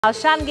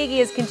Sean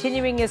Gigi is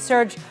continuing his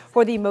search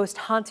for the most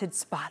haunted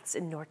spots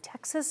in North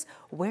Texas.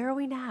 Where are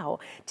we now?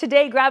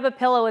 Today, grab a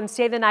pillow and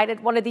stay the night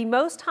at one of the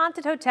most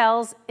haunted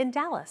hotels in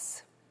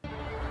Dallas.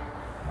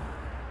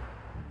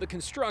 The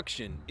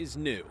construction is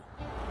new.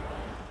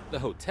 The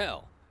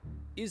hotel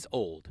is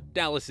old.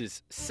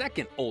 Dallas's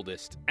second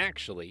oldest,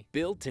 actually,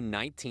 built in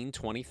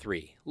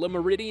 1923.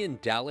 Meridien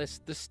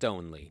Dallas, the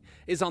Stoneleigh,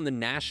 is on the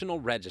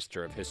National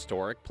Register of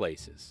Historic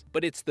Places.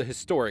 But it's the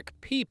historic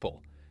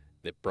people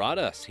that brought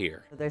us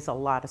here. There's a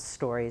lot of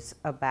stories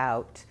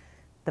about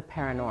the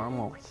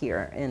paranormal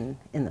here in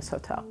this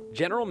hotel.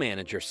 General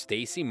Manager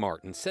Stacy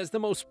Martin says the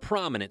most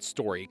prominent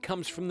story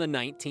comes from the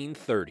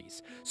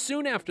 1930s,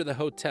 soon after the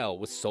hotel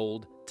was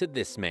sold to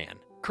this man,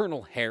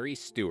 Colonel Harry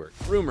Stewart.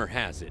 Rumor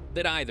has it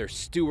that either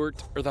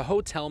Stewart or the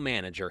hotel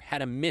manager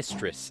had a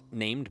mistress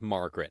named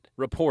Margaret.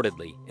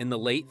 Reportedly, in the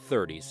late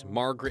 30s,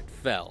 Margaret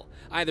fell,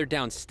 either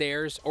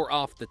downstairs or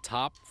off the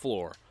top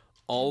floor,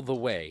 all the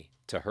way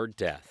to her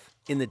death.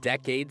 In the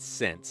decades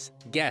since,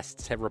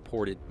 guests have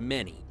reported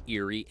many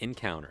eerie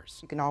encounters.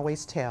 You can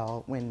always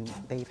tell when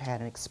they've had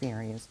an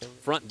experience.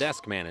 Front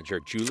desk manager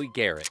Julie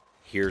Garrett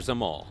hears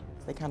them all.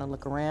 They kind of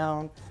look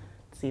around,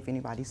 see if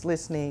anybody's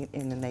listening,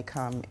 and then they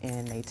come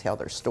and they tell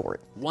their story.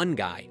 One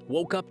guy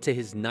woke up to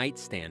his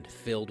nightstand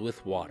filled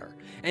with water,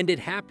 and it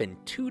happened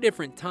 2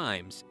 different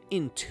times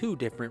in 2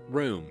 different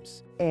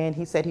rooms. And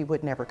he said he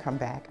would never come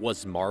back.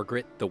 Was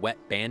Margaret the wet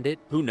bandit?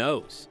 Who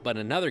knows? But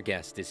another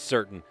guest is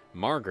certain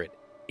Margaret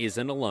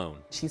isn't alone.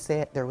 She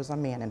said there was a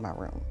man in my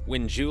room.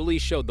 When Julie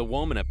showed the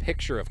woman a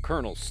picture of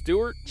Colonel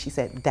Stewart, she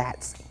said,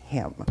 "That's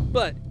him."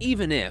 But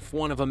even if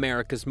one of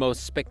America's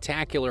most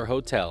spectacular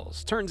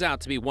hotels turns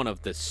out to be one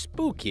of the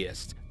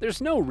spookiest,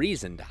 there's no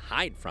reason to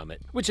hide from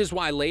it. Which is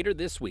why later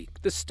this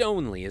week, the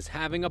Stoneleigh is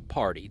having a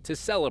party to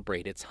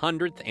celebrate its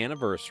 100th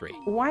anniversary.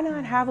 Why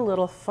not have a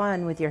little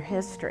fun with your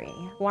history?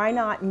 Why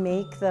not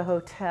make the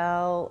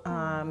hotel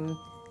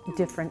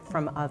different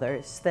from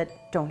others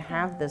that don't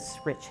have this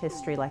rich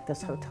history like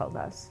this hotel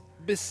does?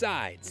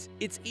 Besides,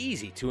 it's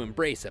easy to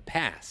embrace a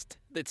past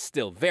that's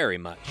still very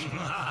much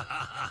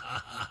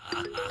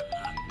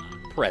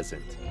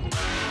present.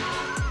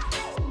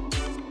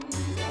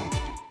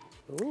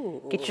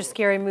 Ooh. Get your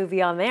scary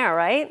movie on there,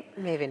 right?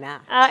 Maybe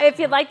not. If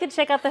you'd like to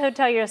check out the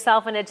hotel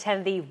yourself and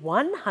attend the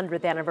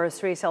 100th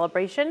anniversary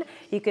celebration,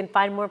 you can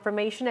find more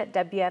information at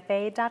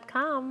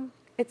WFA.com.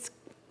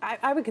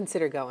 I would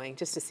consider going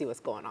just to see what's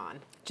going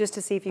on. Just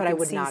to see if you but can I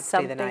would see not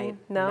something. Stay the night.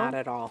 No? Not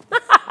at all.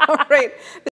 All right.